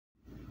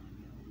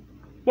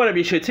What up,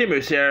 YouTube?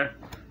 T-Moose here.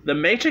 The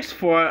Matrix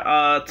 4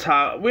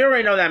 we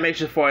already know that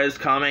Matrix 4 is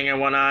coming and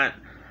whatnot.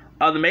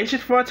 The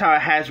Matrix 4 title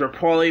has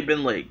reportedly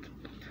been leaked.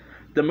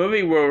 The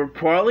movie will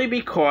reportedly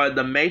be called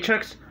The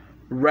Matrix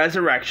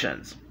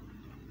Resurrections.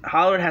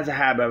 Hollywood has a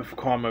habit of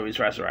calling movies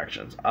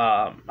Resurrections.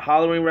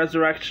 Halloween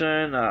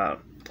Resurrection,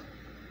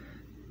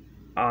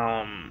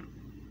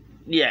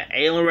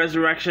 Alien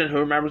Resurrection. Who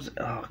remembers?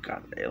 Oh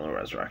god, Alien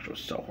Resurrection was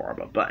so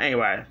horrible. But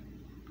anyway,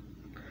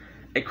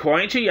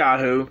 according to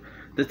Yahoo,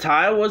 the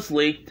title was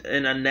leaked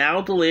in a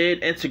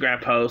now-deleted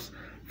Instagram post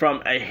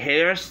from a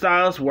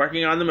hairstylist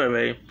working on the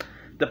movie.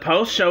 The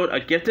post showed a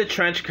gifted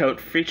trench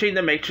coat featuring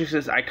the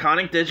Matrix's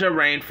iconic digital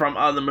rain from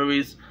the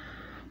movie's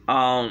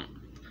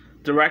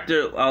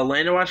director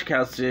Lando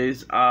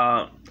Wachowski's.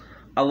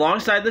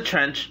 Alongside the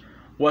trench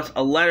was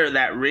a letter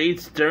that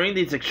reads, "During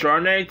these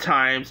extraordinary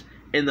times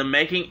in the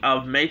making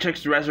of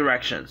Matrix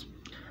Resurrections."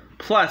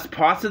 Plus,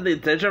 parts of the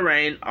digital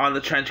rain on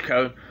the trench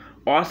coat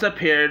also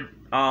appeared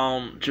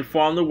to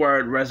form the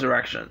word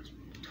Resurrections.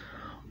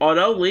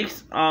 Although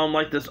leaks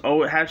like this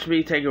have to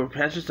be taken with a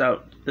pinch of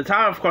salt, the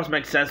title of course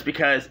makes sense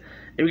because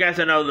if you guys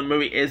don't know, the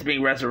movie is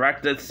being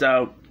resurrected.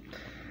 So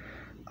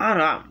I don't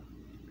know.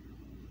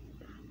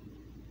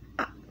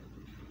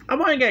 I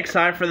want to get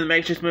excited for the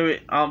Matrix movie,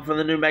 for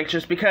the new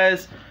Matrix,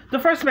 because the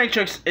first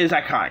Matrix is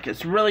iconic.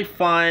 It's really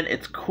fun.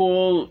 It's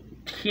cool.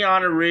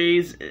 Keanu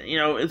Reeves,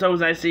 it's always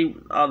nice to see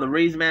the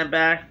Reeves man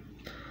back.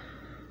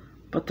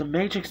 But the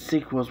Matrix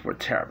sequels were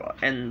terrible.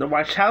 And the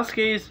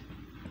Wachowskis,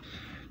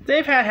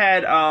 they've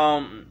had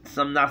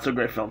some not so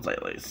great films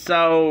lately.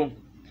 So,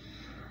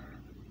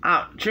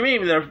 to me,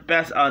 their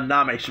best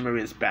non-Matrix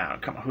movie is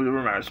Bound. Come on, who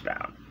remembers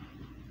Bound?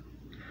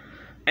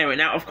 Anyway,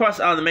 now, of course,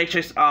 the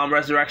Matrix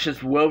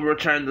Resurrections will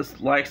return the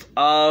likes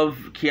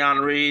of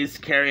Keanu Reeves,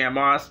 Carrie-Anne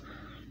Moss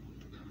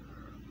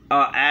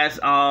as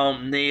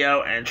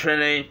Neo and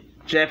Trinity.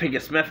 J.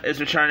 Pinkett Smith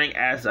is returning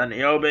as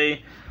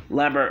Niobe.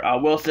 Lambert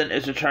Wilson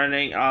is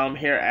returning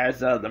here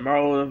as the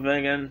Merle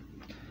Vigan.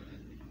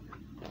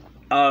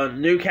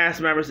 New cast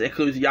members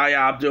includes Yahya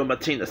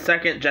Abdul-Mateen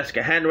II,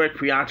 Jessica Henwick,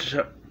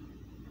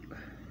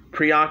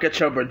 Priyanka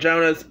Chopra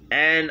Jonas,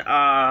 and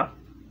not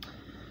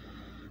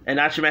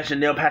to mention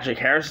Neil Patrick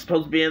Harris is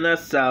supposed to be in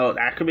this, so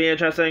that could be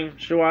interesting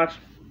to watch.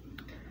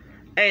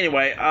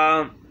 Anyway,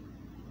 and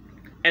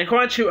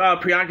according to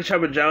Priyanka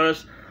Chopra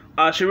Jonas,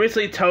 she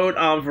recently told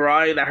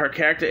Variety that her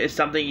character is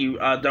something you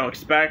don't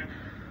expect.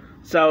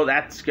 So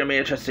that's going to be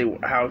interesting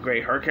how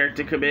great her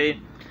character could be.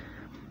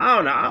 I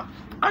don't know.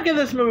 I'll give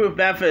this movie a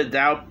benefit of the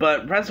doubt,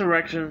 but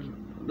Resurrection,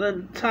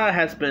 the title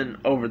has been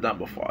overdone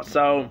before.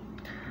 So,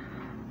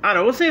 I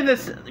don't know. We'll see if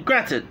this...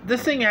 Granted,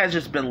 this thing has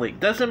just been leaked.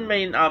 Doesn't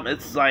mean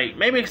it's like...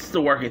 Maybe it's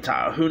the working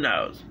title. Who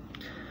knows?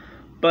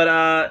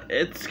 But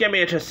it's going to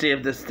be interesting to see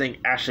if this thing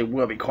actually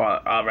will be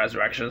called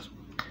Resurrections.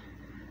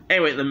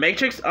 Anyway, The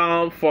Matrix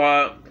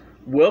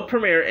will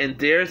premiere in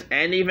theaters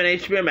and even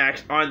HBO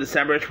Max on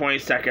December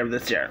 22nd of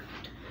this year.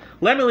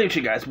 Let me leave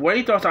you guys. What are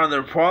your thoughts on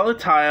the reported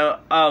title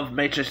of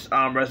Matrix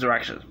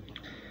Resurrections?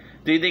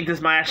 Do you think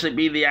this might actually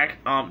be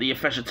the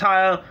official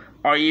title?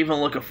 Are you even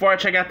looking forward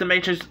to check out the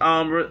Matrix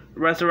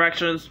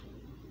Resurrections?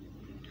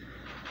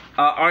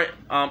 Are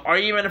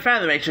you even a fan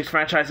of the Matrix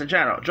franchise in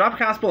general? Drop a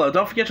comment below.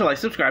 Don't forget to like,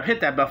 subscribe, hit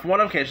that bell for more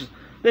notifications.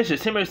 This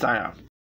is T-Moose signing off.